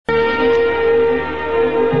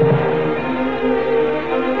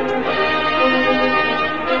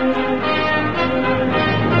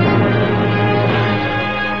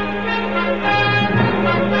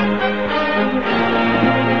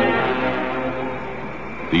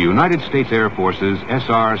The United States Air Force's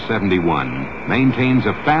SR71 maintains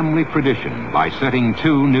a family tradition by setting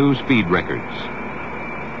 2 new speed records.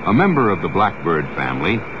 A member of the Blackbird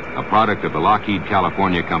family, a product of the Lockheed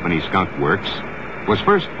California Company Skunk Works, was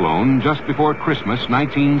first flown just before Christmas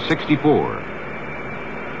 1964.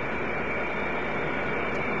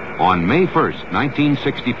 On May 1st,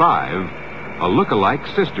 1965, a look-alike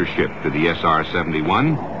sister ship to the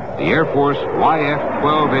SR-71, the Air Force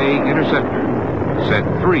YF-12A Interceptor, set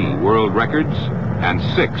 3 world records and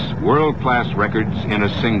 6 world-class records in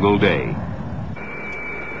a single day.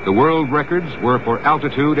 The world records were for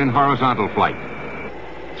altitude and horizontal flight,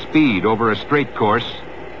 speed over a straight course,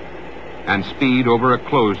 and speed over a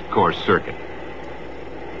closed course circuit.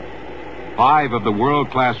 5 of the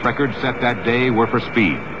world-class records set that day were for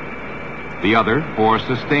speed, the other for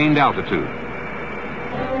sustained altitude.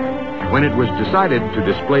 When it was decided to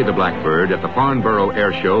display the Blackbird at the Farnborough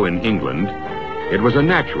Air Show in England, it was a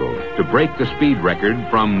natural to break the speed record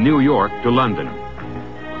from New York to London.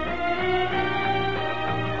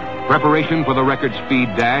 Preparation for the record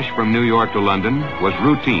speed dash from New York to London was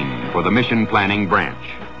routine for the mission planning branch.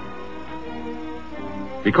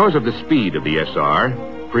 Because of the speed of the SR,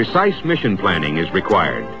 precise mission planning is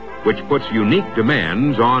required, which puts unique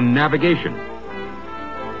demands on navigation.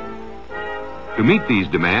 To meet these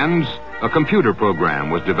demands, a computer program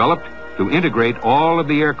was developed to integrate all of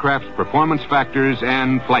the aircraft's performance factors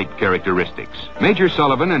and flight characteristics. Major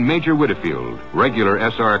Sullivan and Major Whitfield, regular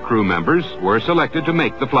SR crew members, were selected to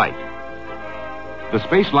make the flight. The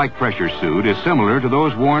space-like pressure suit is similar to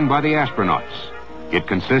those worn by the astronauts. It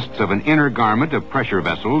consists of an inner garment of pressure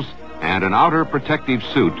vessels and an outer protective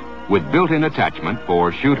suit with built-in attachment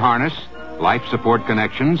for chute harness, life support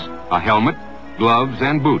connections, a helmet, gloves,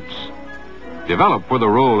 and boots. Developed for the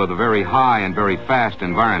role of the very high and very fast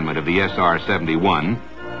environment of the SR-71,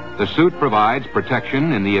 the suit provides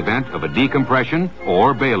protection in the event of a decompression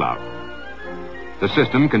or bailout. The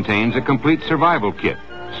system contains a complete survival kit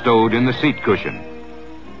stowed in the seat cushion.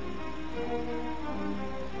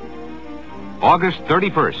 August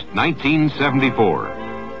 31st, 1974.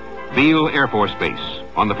 Beale Air Force Base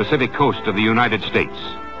on the Pacific coast of the United States.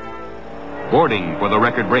 Boarding for the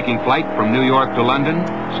record-breaking flight from New York to London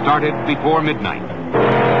started before midnight.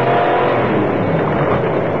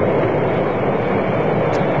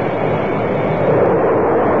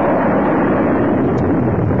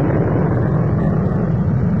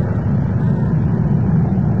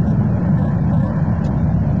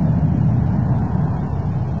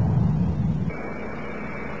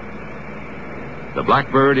 The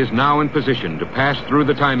Blackbird is now in position to pass through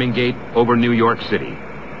the timing gate over New York City.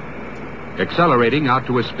 Accelerating out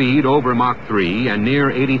to a speed over Mach 3 and near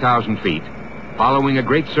 80,000 feet, following a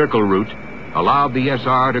great circle route, allowed the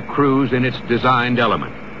SR to cruise in its designed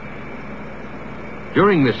element.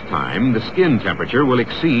 During this time, the skin temperature will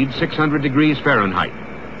exceed 600 degrees Fahrenheit.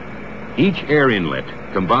 Each air inlet,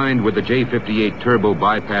 combined with the J-58 turbo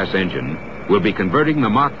bypass engine, will be converting the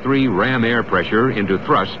Mach 3 ram air pressure into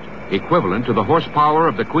thrust equivalent to the horsepower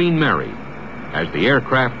of the Queen Mary, as the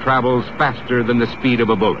aircraft travels faster than the speed of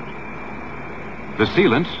a bullet. The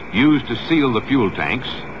sealant used to seal the fuel tanks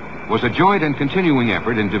was a joint and continuing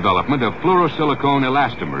effort in development of fluorosilicone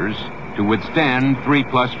elastomers to withstand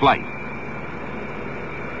 3+ flight.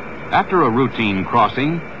 After a routine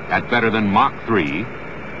crossing at better than Mach 3,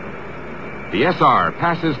 the SR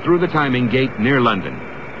passes through the timing gate near London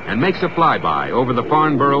and makes a flyby over the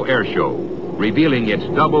Farnborough Air Show, revealing its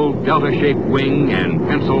double delta-shaped wing and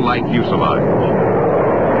pencil-like fuselage.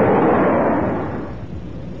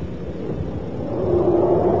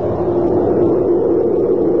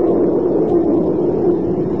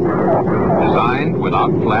 Designed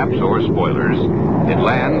without flaps or spoilers, it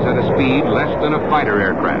lands at a speed less than a fighter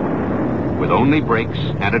aircraft, with only brakes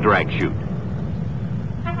and a drag chute.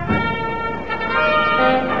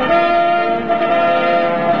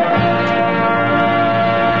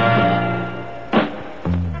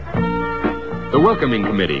 The welcoming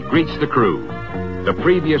committee greets the crew. The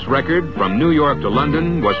previous record from New York to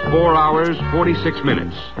London was 4 hours, 46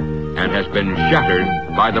 minutes, and has been shattered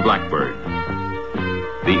by the Blackbird.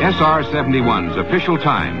 The SR-71's official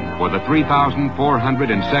time for the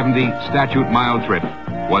 3,470 statute-mile trip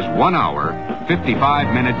was 1 hour,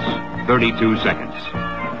 55 minutes, 32 seconds.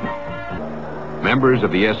 Members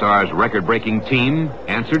of the SR's record-breaking team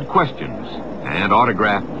answered questions and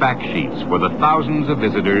autographed fact sheets for the thousands of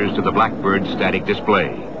visitors to the Blackbird's static display.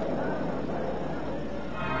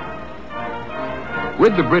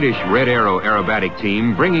 With the British Red Arrow aerobatic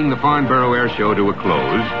team bringing the Farnborough Air Show to a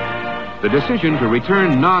close, the decision to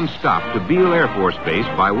return non-stop to Beale Air Force Base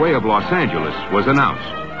by way of Los Angeles was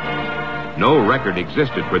announced. No record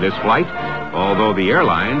existed for this flight, although the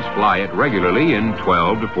airlines fly it regularly in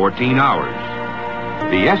 12 to 14 hours.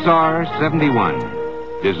 The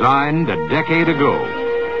SR71, designed a decade ago,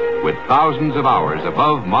 with thousands of hours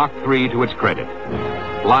above Mach 3 to its credit,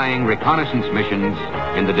 flying reconnaissance missions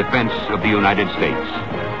in the defense of the United States.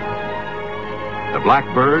 The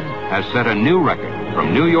Blackbird has set a new record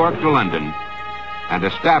from New York to London and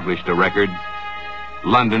established a record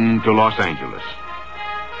London to Los Angeles.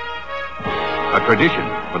 A tradition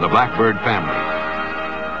for the Blackbird family,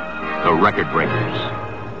 the Record Breakers.